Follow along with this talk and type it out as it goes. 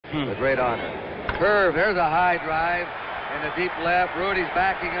with great honor. Curve, there's a high drive in the deep left. Rudy's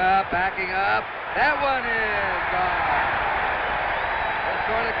backing up. That one is gone. It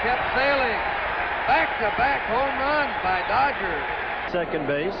sort of kept sailing. Back-to-back home runs by Dodgers. Second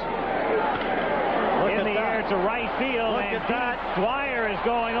base. In the air to right field, and Dwyer is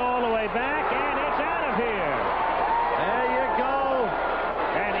going all the way back, and it's out of here. There you go.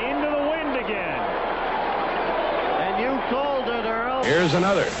 And into the wind again. And you called it, Earl. Here's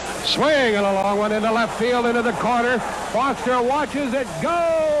another. Swing and a long one into left field, into the corner. Foster watches it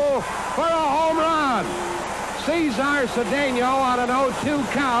go for a home run. Cesar Cedeno on an 0-2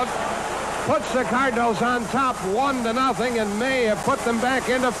 count puts the Cardinals on top 1-0 and may have put them back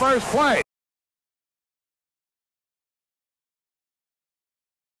into first place.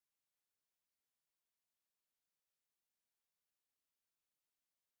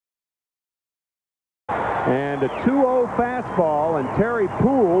 And a 2-0 fastball, and Terry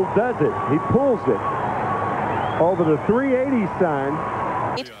Puhl does it. He pulls it over the 380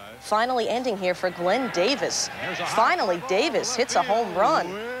 sign. Finally ending here for Glenn Davis. Finally, Davis hits a home run.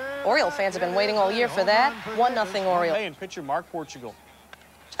 Oriole fans have been waiting all year for that. 1-0 Oriole. And pitcher Mark Portugal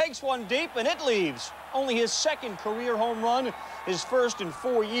takes one deep, and it leaves. Only his second career home run, his first in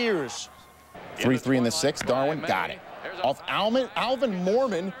 4 years. 3-3 in the sixth. Darwin got it. Off Alvin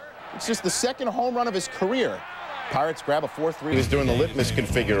Mormon. It's just the second home run of his career. Pirates grab a 4-3. He was doing the litmus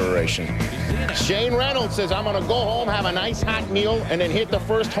configuration. Shane Reynolds says, I'm going to go home, have a nice hot meal, and then hit the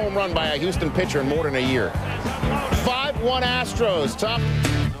first home run by a Houston pitcher in more than a year. 5-1 Astros. Top.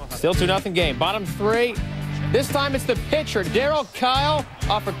 Still 2-0 game. Bottom three. This time it's the pitcher, Darryl Kile,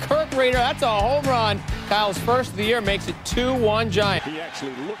 off of Kirk Reader. That's a home run. Kyle's first of the year makes it 2-1 Giants. He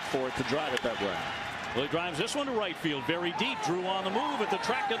actually looked for it to drive it that way. Well, he drives this one to right field, very deep. Drew on the move at the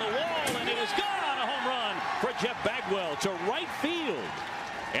track and the wall, and it is gone. A home run for Geoff Bagwell to right field.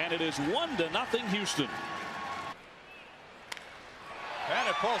 And it is 1-0 Houston. And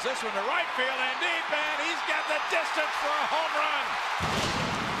it pulls this one to right field and deep, and he's got the distance for a home run.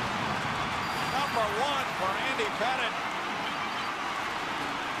 Number 1 for Andy Pettitte.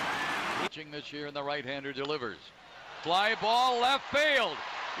 Pitching this year, and the right-hander delivers. Fly ball left field.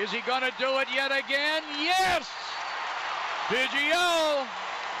 Is he going to do it yet again? Yes! Biggio!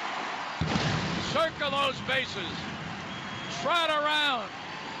 Circle those bases. Trot around.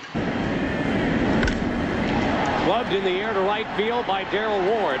 Gloved in the air to right field by Daryle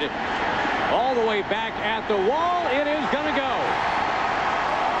Ward. All the way back at the wall. It is going to go.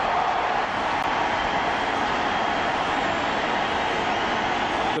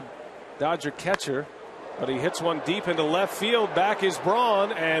 The Dodger catcher, but he hits one deep into left field. Back is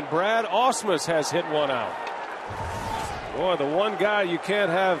Bourn, and Brad Ausmus has hit one out. Boy, the one guy you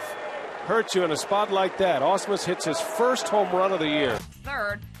can't have hurt you in a spot like that. Ausmus hits his first home run of the year.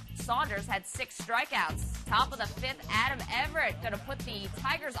 Third, Saunders had 6 strikeouts. Top of the 5th, Adam Everett going to put the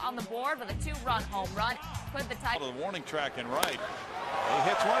Tigers on the board with a 2-run home run. Put the Tigers. To the warning track and right. He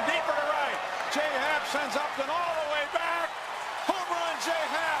hits one deeper to right. Jay Happ sends Upton all the way back. Home run, Jay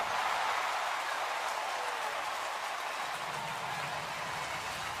Happ.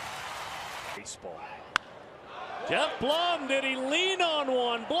 Baseball. Geoff Blum, did he lean on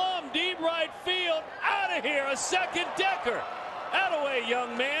one? Blum, deep right field, out of here, a second decker. Out of way,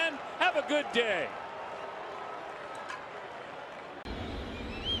 young man. Have a good day.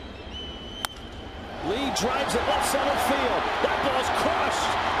 Lee drives it left center field. That ball's crushed.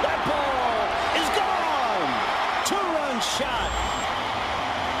 That ball is gone. 2-run shot.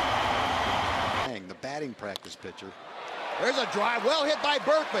 The batting practice pitcher. There's a drive, well hit by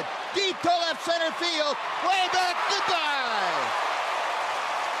Berkman. Deep to left center field. Way back, goodbye.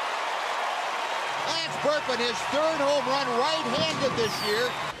 Lance Berkman, his 3rd home run right-handed this year.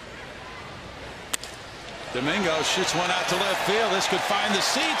 Dominguez shoots one out to left field. This could find the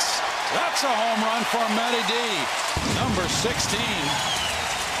seats. That's a home run for Matty D. Number 16.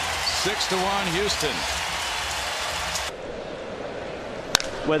 6-1 Houston.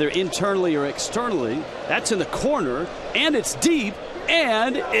 Whether internally or externally, that's in the corner, and it's deep,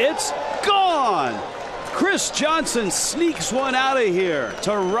 and it's gone. Chris Johnson sneaks one out of here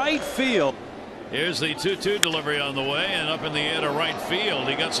to right field. Here's the 2-2 delivery on the way, and up in the air to right field.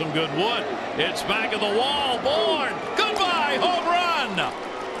 He got some good wood. It's back of the wall. Bourn, goodbye, home run.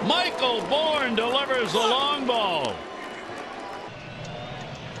 Michael Bourn delivers the long ball.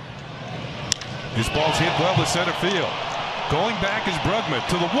 This ball's hit well to center field. Going back is Berkman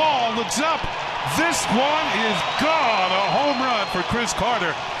to the wall, looks up. This one is gone. A home run for Chris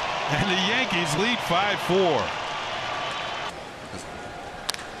Carter, and the Yankees lead 5-4.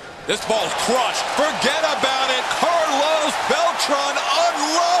 This ball's crushed. Forget about it. Carlos Beltran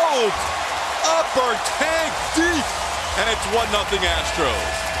unloads. upper tank deep, and it's 1-0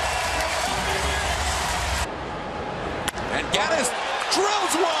 Astros. And Gaddis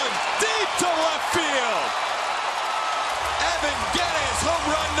drills one deep to left field. Evan Gaddis, home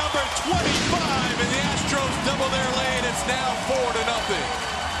run number 25, and the Astros double their lead. It's now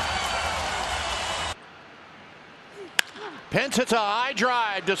 4-0. Pence hits a high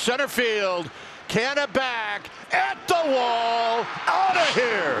drive to center field. Canna back at the wall. Out of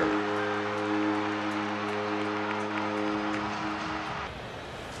here.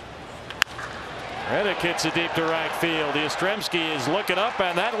 Reddick hits it deep to right field. Yastrzemski is looking up,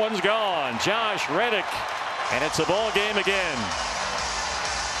 and that one's gone. Josh Reddick, and it's a ball game again.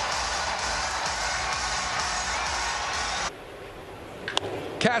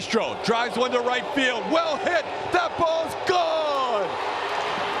 Castro drives one to right field. Well hit. That ball's gone.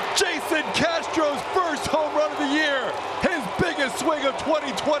 Jason Castro's first home run of the year. His biggest swing of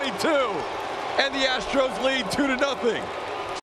 2022. And the Astros lead 2-0.